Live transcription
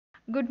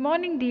Good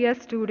morning, dear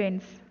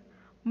students.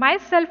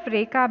 Myself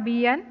Rekha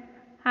BN.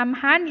 I am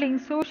handling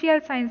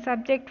social science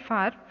subject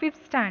for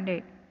 5th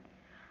standard.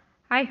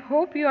 I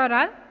hope you are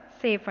all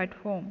safe at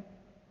home.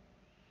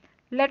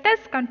 Let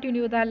us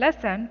continue the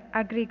lesson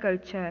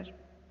agriculture.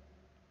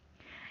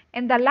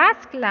 In the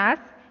last class,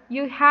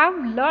 you have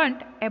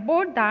learnt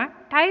about the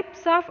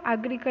types of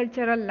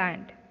agricultural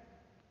land.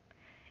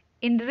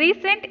 In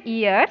recent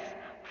years,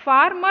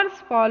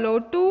 farmers follow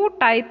two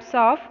types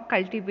of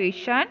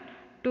cultivation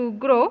to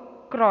grow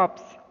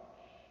crops.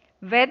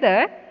 Whether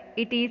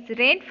it is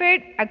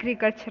rain-fed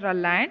agricultural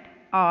land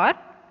or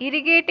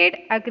irrigated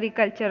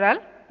agricultural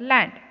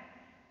land.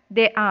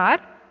 They are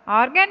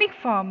organic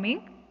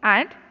farming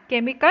and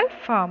chemical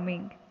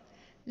farming.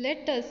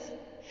 Let us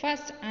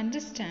first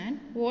understand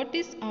what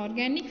is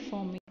organic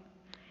farming.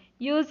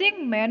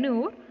 Using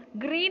manure,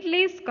 green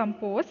leaf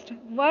compost,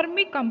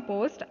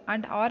 vermicompost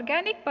and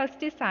organic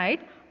pesticide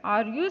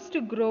are used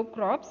to grow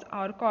crops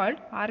are called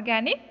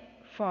organic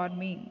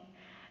farming.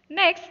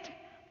 Next,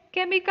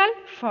 chemical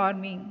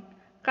farming.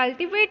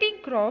 Cultivating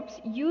crops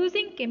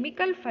using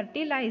chemical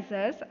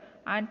fertilizers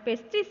and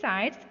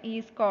pesticides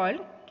is called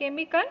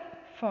chemical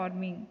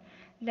farming.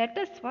 Let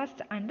us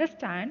first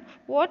understand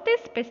what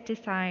is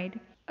pesticide.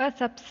 A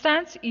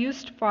substance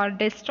used for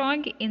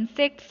destroying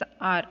insects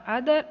or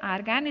other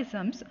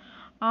organisms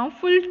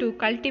harmful to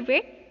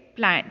cultivate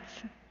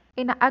plants.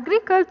 In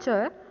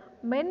agriculture,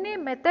 many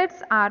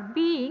methods are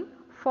being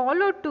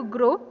followed to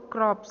grow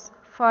crops.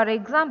 For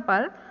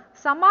example,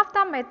 some of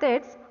the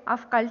methods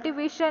of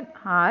cultivation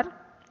are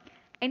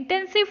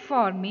intensive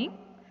farming,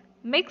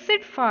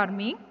 mixed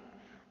farming,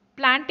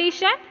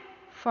 plantation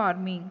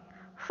farming.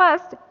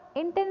 First,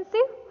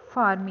 intensive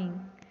farming.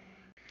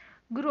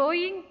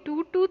 Growing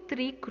 2 to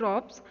 3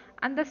 crops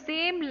on the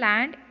same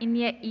land in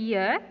a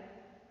year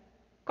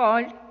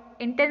called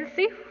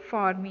intensive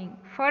farming.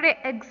 For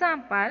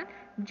example,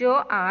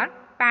 jowar,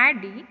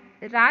 paddy,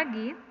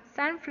 ragi,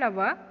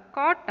 sunflower,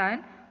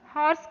 cotton,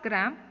 horse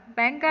gram,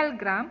 Bengal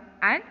gram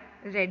and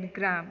red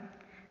gram.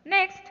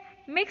 Next,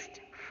 mixed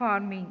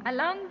farming.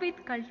 Along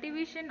with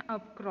cultivation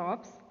of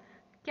crops,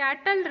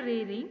 cattle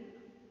rearing,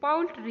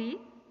 poultry,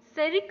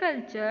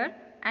 sericulture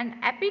and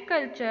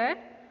apiculture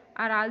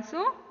are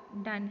also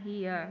done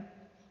here.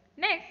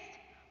 Next,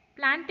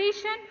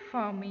 plantation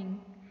farming.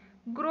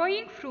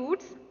 Growing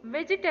fruits,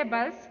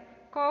 vegetables,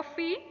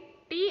 coffee,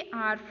 tea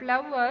or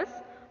flowers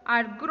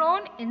are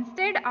grown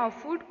instead of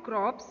food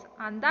crops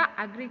on the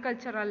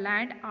agricultural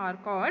land are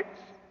called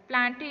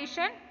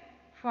plantation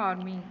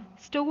farming.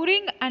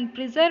 Storing and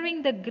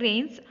preserving the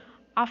grains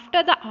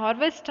after the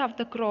harvest of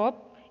the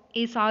crop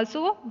is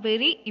also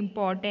very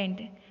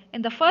important.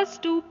 In the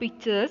first two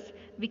pictures,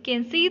 we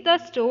can see the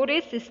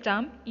storage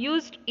system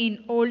used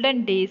in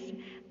olden days.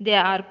 They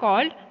are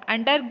called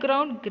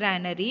underground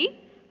granary,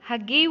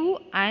 hageu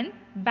and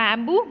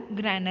bamboo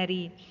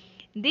granary.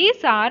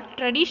 These are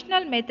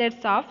traditional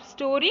methods of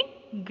storing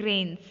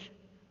grains.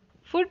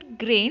 Food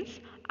grains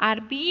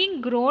are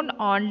being grown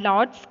on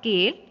large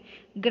scale.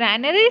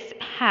 Granaries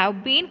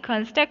have been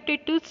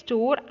constructed to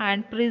store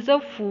and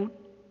preserve food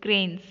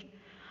grains.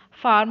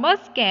 Farmers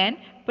can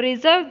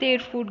preserve their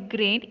food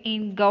grain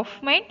in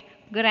government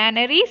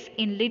granaries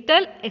in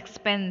little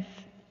expense.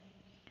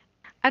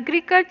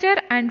 Agriculture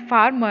and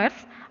farmers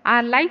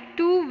are like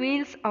two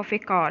wheels of a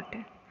cart.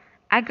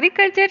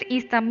 Agriculture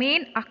is the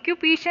main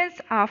occupations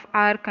of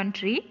our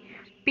country.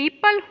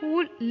 People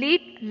who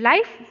lead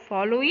life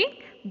following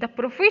the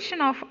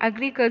profession of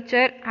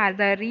agriculture are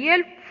the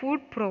real food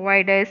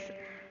providers,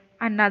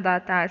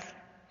 annadatas.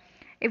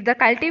 If the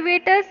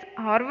cultivators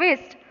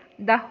harvest,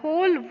 the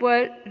whole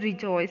world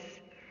rejoices.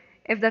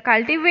 If the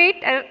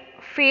cultivator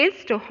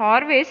fails to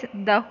harvest,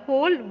 the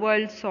whole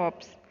world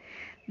sobs.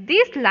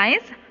 These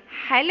lines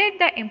highlight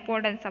the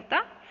importance of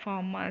the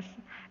farmers.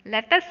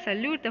 Let us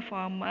salute the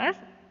farmers.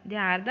 They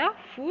are the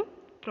food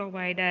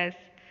providers.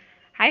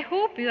 I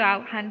hope you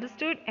have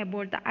understood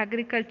about the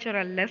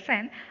agricultural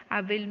lesson.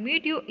 I will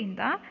meet you in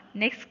the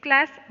next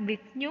class with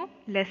new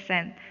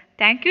lesson.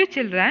 Thank you,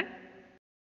 children.